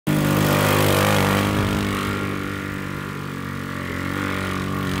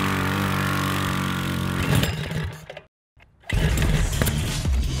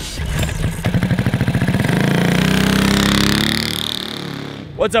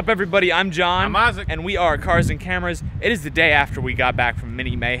What's up, everybody? I'm John. I'm Isaac. And we are Cars and Cameras. It is the day after we got back from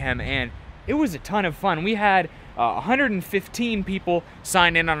Mini Mayhem, and it was a ton of fun. We had 115 people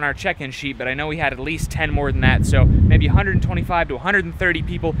signed in on our check-in sheet, but I know we had at least 10 more than that, so maybe 125 to 130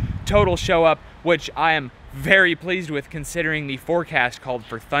 people total show up, which I am very pleased with considering the forecast called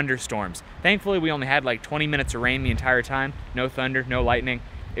for thunderstorms. Thankfully, we only had like 20 minutes of rain the entire time. No thunder, no lightning.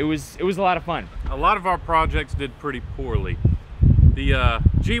 It was a lot of fun. A lot of our projects did pretty poorly. The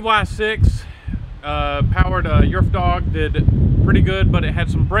GY6 powered Yerf Dog did pretty good, but it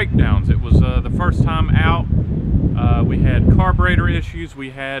had some breakdowns. It was the first time out. We had carburetor issues.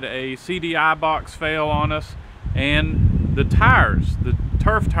 We had a CDI box fail on us, and the tires, the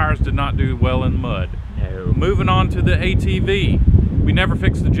turf tires, did not do well in mud. No. Moving on to the ATV, we never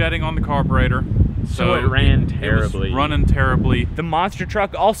fixed the jetting on the carburetor. So it ran terribly. It was running terribly. The monster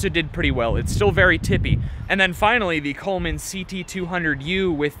truck also did pretty well. It's still very tippy. And then finally, the Coleman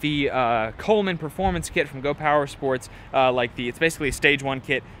CT200U with the Coleman Performance Kit from Go Power Sports. It's basically a stage 1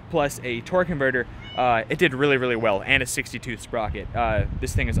 kit plus a torque converter. It did really, really well, and a 60-tooth sprocket.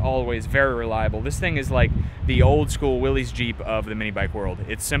 This thing is always very reliable. This thing is like the old school Willys Jeep of the mini bike world.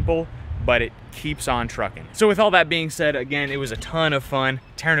 It's simple, but it keeps on trucking. So with all that being said, again, it was a ton of fun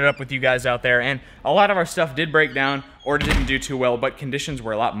tearing it up with you guys out there, and a lot of our stuff did break down or didn't do too well, but conditions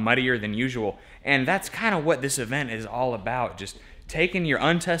were a lot muddier than usual, and that's kind of what this event is all about, just taking your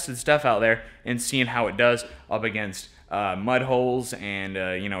untested stuff out there and seeing how it does up against mud holes and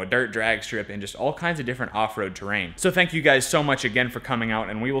a dirt drag strip and just all kinds of different off-road terrain. So thank you guys so much again for coming out,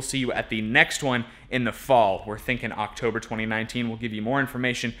 and we will see you at the next one in the fall. We're thinking October 2019. We'll give you more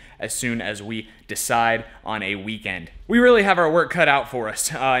information as soon as we decide on a weekend. We really have our work cut out for us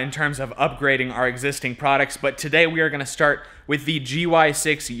in terms of upgrading our existing products, but today we are going to start with the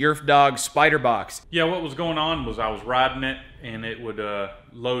GY6 Yerf Dog Spiderbox. Yeah, what was going on was I was riding it and it would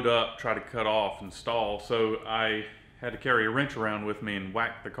load up, try to cut off and stall, so I had to carry a wrench around with me and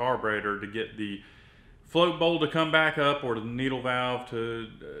whack the carburetor to get the float bowl to come back up or the needle valve to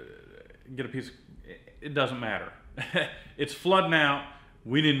get a piece of, it doesn't matter. It's flooding out.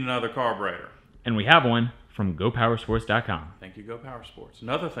 We need another carburetor. And we have one from GoPowersports.com. Thank you, Go Power Sports.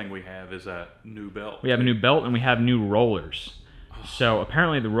 Another thing we have is a new belt. We have a new belt and we have new rollers. So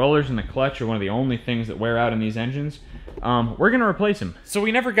apparently the rollers and the clutch are one of the only things that wear out in these engines. We're going to replace them. So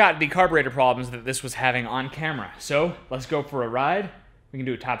we never got the carburetor problems that this was having on camera. So let's go for a ride. We can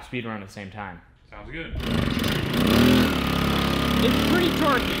do a top speed run at the same time. Sounds good. It's pretty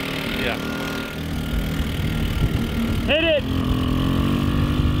torquey. Yeah. Hit it!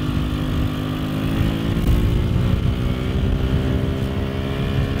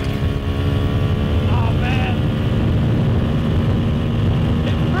 Oh man!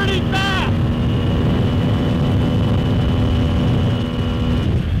 It's pretty fast!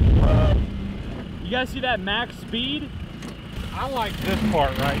 You guys see that max speed? I like this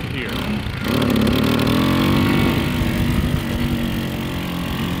part right here.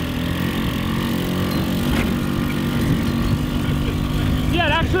 Yeah,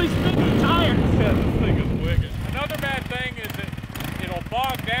 it actually spins the tires. Yeah, this thing is wicked. Another bad thing is that it'll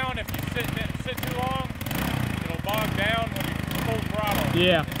bog down if you sit too long. It'll bog down when you full throttle.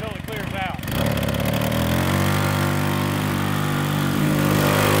 Yeah. Until it clears out.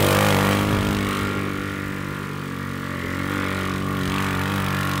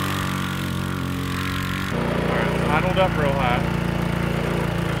 Idled up real high.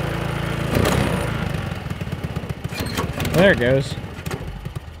 There it goes.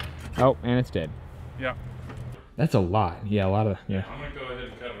 Oh, and it's dead. Yeah. That's a lot. Yeah, a lot of, yeah. I'm gonna go ahead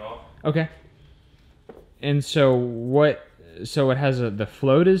and cut it off. Okay. And so what, so it has the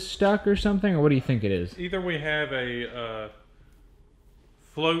float is stuck or something, or what do you think it is? Either we have a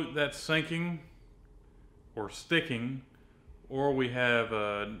float that's sinking or sticking, or we have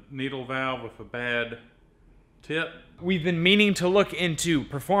a needle valve with a bad tip. We've been meaning to look into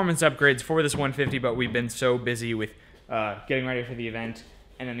performance upgrades for this 150, but we've been so busy with getting ready for the event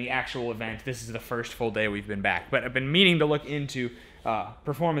and then the actual event. This is the first full day we've been back, but I've been meaning to look into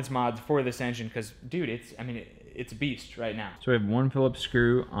performance mods for this engine because, dude, it's a beast right now. So we have one Phillips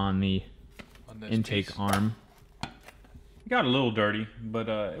screw on the intake piece. Arm. It got a little dirty, but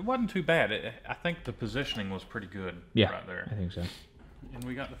it wasn't too bad. I think the positioning was pretty good. Yeah, right there. I think so. And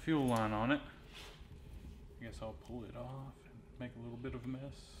we got the fuel line on it. I guess I'll pull it off and make a little bit of a mess.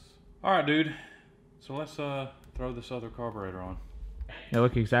 All right, dude. So let's throw this other carburetor on. They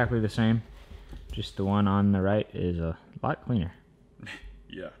look exactly the same. Just the one on the right is a lot cleaner.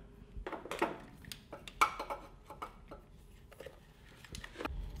 Yeah. And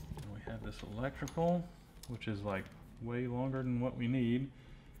we have this electrical, which is like way longer than what we need.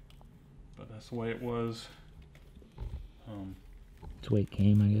 but that's the way it was. It's the way it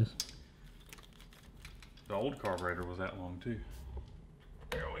came, I guess. The old carburetor was that long too.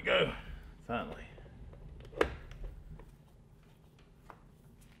 There we go. Finally.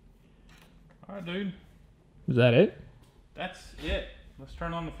 All right, dude. Is that it? That's it. Let's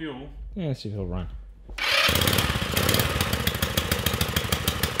turn on the fuel. Yeah, let's see if it'll run. I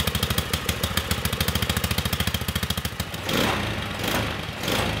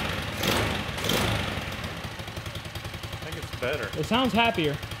think it's better. It sounds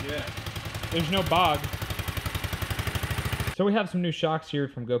happier. Yeah. There's no bog. So we have some new shocks here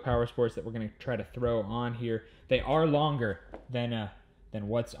from Go Power Sports that we're going to try to throw on here. They are longer than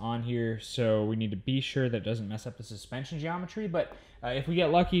what's on here, so we need to be sure that it doesn't mess up the suspension geometry. But if we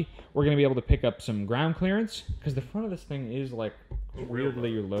get lucky, we're going to be able to pick up some ground clearance, because the front of this thing is like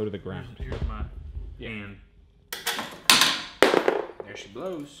weirdly low to the ground. Here's my hand. There she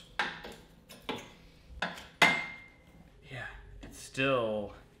blows. Yeah, it's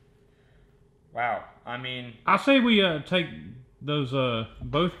still... Wow, I mean... I say we take those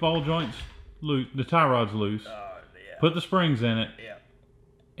both ball joints loose, the tie rods loose, yeah. put the springs in it, Yeah.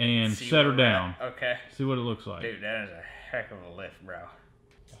 and set her down. Okay. See what it looks like. Dude, that is a heck of a lift, bro.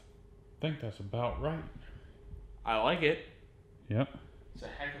 I think that's about right. I like it. Yep. It's a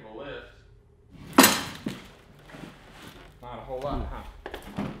heck of a lift. Not a whole lot, huh?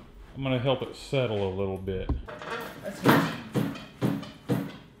 I'm gonna help it settle a little bit. That's good.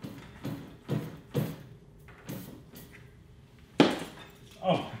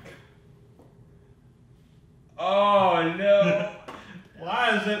 Oh my God. Oh no!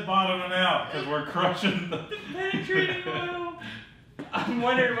 Why is it bottoming out? Because we're crushing the Penetrating oil. I'm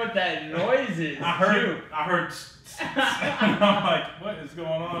wondering what that noise is. I heard and I'm like, what is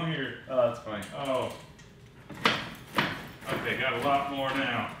going on here? Oh, that's funny. Oh. Okay, got a lot more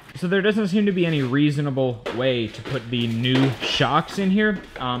now. So there doesn't seem to be any reasonable way to put the new shocks in here.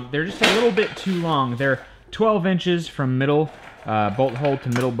 They're just a little bit too long. They're 12 inches from middle bolt hole to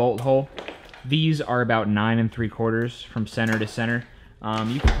middle bolt hole. These are about 9 3/4 from center to center.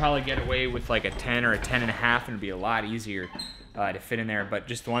 You could probably get away with like a 10 or a 10 and a half, and it'd be a lot easier to fit in there, but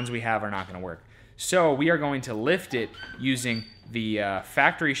just the ones we have are not going to work. So we are going to lift it using the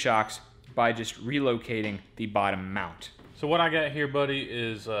factory shocks by just relocating the bottom mount. So what I got here, buddy,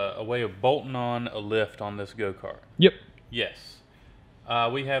 is a way of bolting on a lift on this go-kart. Yep. Yes.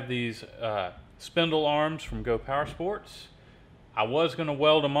 We have these spindle arms from Go Power Sports. I was going to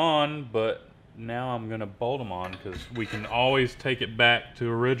weld them on, but now I'm going to bolt them on because we can always take it back to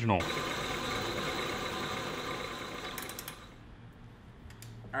original.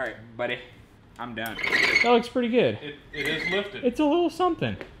 All right, buddy. I'm done. That looks pretty good. It is lifted. It's a little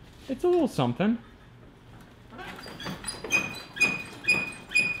something. It's a little something.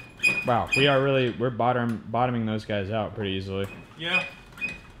 Wow, we're bottoming those guys out pretty easily. Yeah.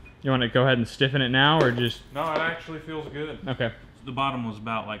 You want to go ahead and stiffen it now, or just... No, it actually feels good. Okay. The bottom was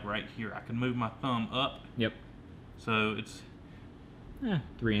about like right here. I can move my thumb up. Yep. So it's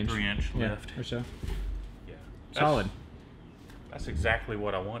 3 inch. 3 inch lift. Or so. Yeah. Solid. That's exactly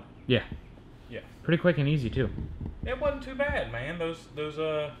what I wanted. Yeah. Yeah. Pretty quick and easy too. It wasn't too bad, man. Those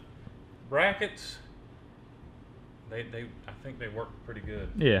brackets, I think they worked pretty good.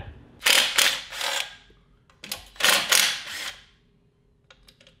 Yeah.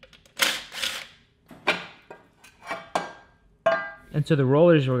 And so the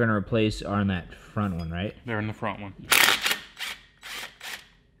rollers we're going to replace are in that front one, right? They're in the front one.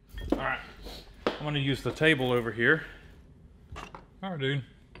 All right. I'm going to use the table over here. All right, dude.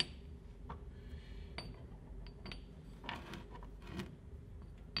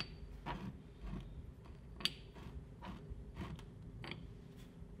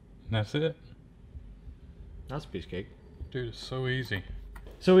 That's it. That's a piece of cake. Dude, it's so easy.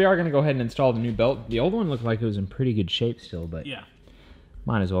 So we are going to go ahead and install the new belt. The old one looked like it was in pretty good shape still, but yeah,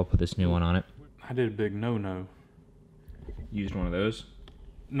 might as well put this new one on it. I did a big no-no. Used one of those?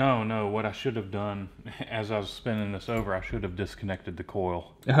 No, what I should have done, as I was spinning this over, I should have disconnected the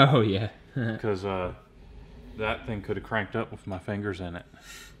coil. Oh, yeah. Because that thing could have cranked up with my fingers in it.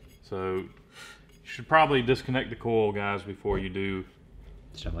 So you should probably disconnect the coil, guys, before you do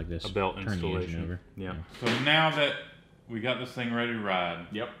Stuff like this. a belt Turn the engine installation. over. Yeah. So now that we got this thing ready to ride.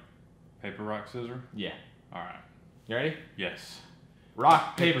 Yep. Paper, rock, scissors? Yeah. All right. You ready? Yes.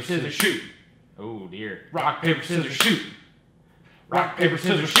 Rock, paper, scissors, shoot. Oh, dear. Rock, paper, scissors, shoot. Rock, paper,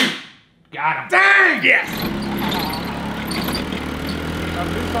 scissors, shoot. Got him. Dang! Yes!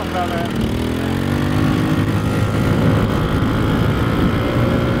 I'll do something about that.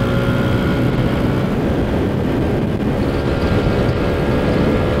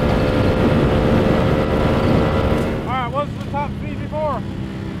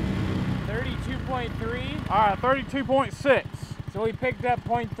 32.6. So we picked up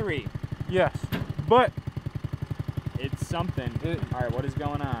 0.3. Yes, but It's something. All right, what is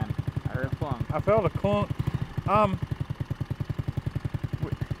going on? I heard a clunk. I felt a clunk.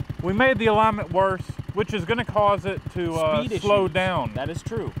 We made the alignment worse, which is going to cause it to slow down. That is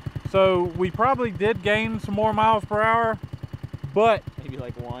true. So we probably did gain some more miles per hour, but Maybe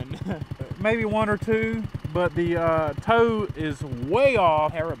like 1. maybe 1 or 2. But the toe is way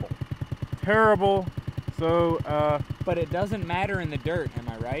off. Terrible. Terrible. So, But it doesn't matter in the dirt, am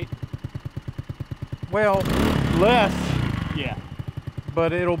I right? well, less, Yeah.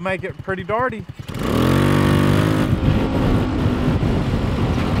 but it'll make it pretty darty.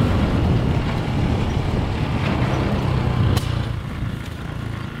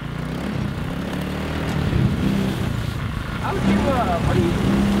 How would you, what do you...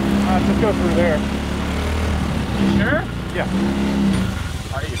 Just go through there. You sure? Yeah.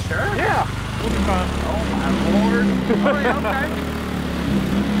 Are you sure? Yeah. We'll be fine. Oh my lord. All right, okay.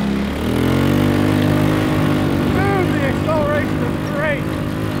 Dude, the acceleration is great.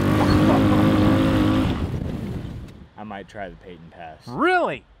 I might try the Peyton pass.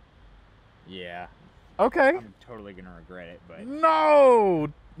 Really? Yeah. Okay. I'm totally gonna regret it, but... No,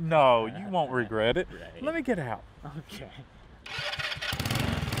 you won't regret it. Right. Let me get out. Okay.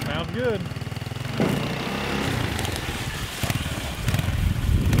 Sounds good.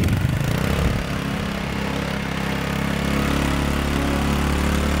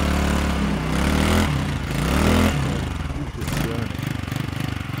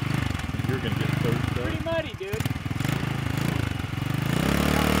 You're gonna get soaked up. Pretty muddy, dude.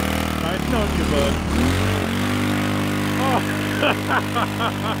 Nice knowing you, bud. Oh.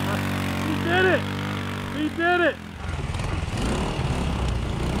 He did it! He did it!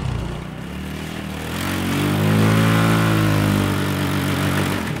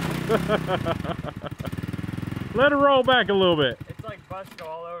 Let it roll back a little bit. It's like Busco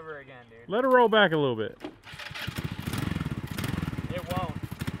all over again, dude. Let it roll back a little bit. It won't.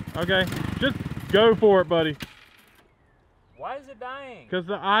 Okay, just go for it, buddy. Why is it dying? Because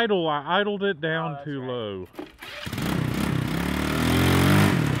I idled it down that's too right. low.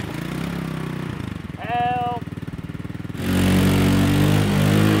 Help!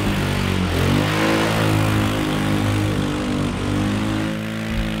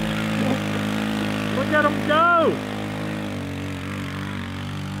 Look at him go!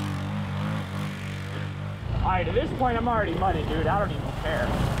 Alright, at this point I'm already muddy, dude. I don't even care.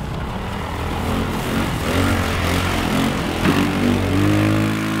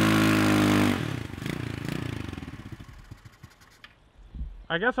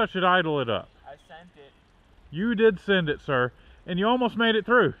 I guess I should idle it up. I sent it. You did send it, sir, and you almost made it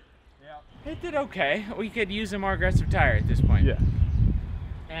through. Yeah. It did okay. We could use a more aggressive tire at this point. Yeah.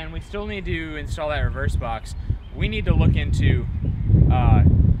 And we still need to install that reverse box. We need to look into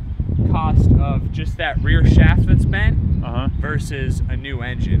cost of just that rear shaft that's bent versus a new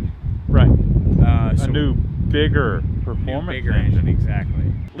engine. Right. So a new, bigger performance bigger engine,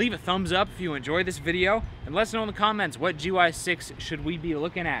 exactly. Leave a thumbs up if you enjoyed this video, and let us know in the comments what GY6 should we be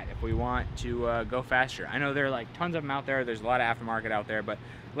looking at if we want to go faster. I know there are like tons of them out there. There's a lot of aftermarket out there, but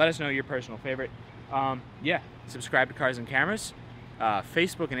let us know your personal favorite. Yeah, subscribe to Cars and Cameras.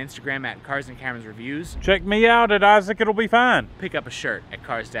 Facebook and Instagram at Cars and Cameras Reviews. Check me out at Isaac, it'll be fine. Pick up a shirt at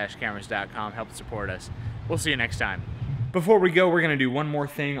cars-cameras.com. Help support us. We'll see you next time. Before we go, we're going to do one more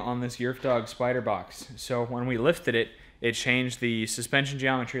thing on this Yerf Dog Spiderbox. So when we lifted it, it changed the suspension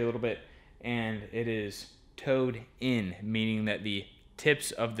geometry a little bit, and it is towed in, meaning that the tips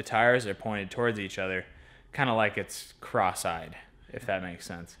of the tires are pointed towards each other, kind of like it's cross-eyed, if that makes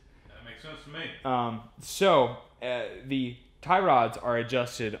sense. That makes sense to me. The tie rods are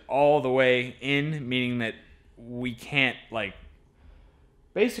adjusted all the way in, meaning that we can't, like,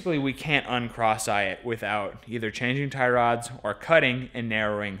 basically we can't uncross-eye it without either changing tie rods or cutting and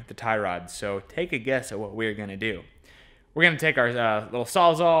narrowing the tie rods. So take a guess at what we're going to do. We're going to take our little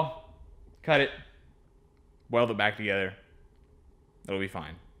Sawzall, cut it, weld it back together. It'll be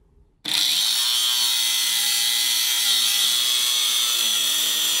fine.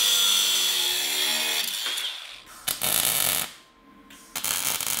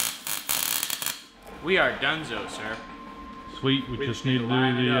 We are donezo, sir. Sweet, we just need to do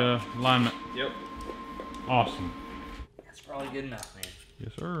the alignment. Yep. Awesome. That's probably good enough, man.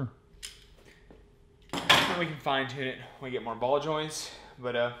 Yes, sir. We can fine tune it when we get more ball joints,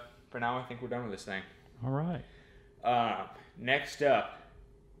 but for now I think we're done with this thing. All right. Next up,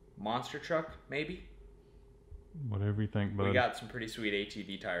 monster truck, maybe? Whatever you think, bud. We got some pretty sweet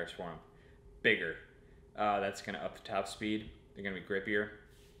ATV tires for them. Bigger. That's going to up the top speed. They're going to be grippier.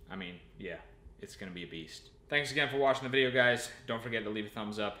 I mean, yeah, it's going to be a beast. Thanks again for watching the video, guys. Don't forget to leave a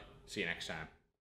thumbs up. See you next time.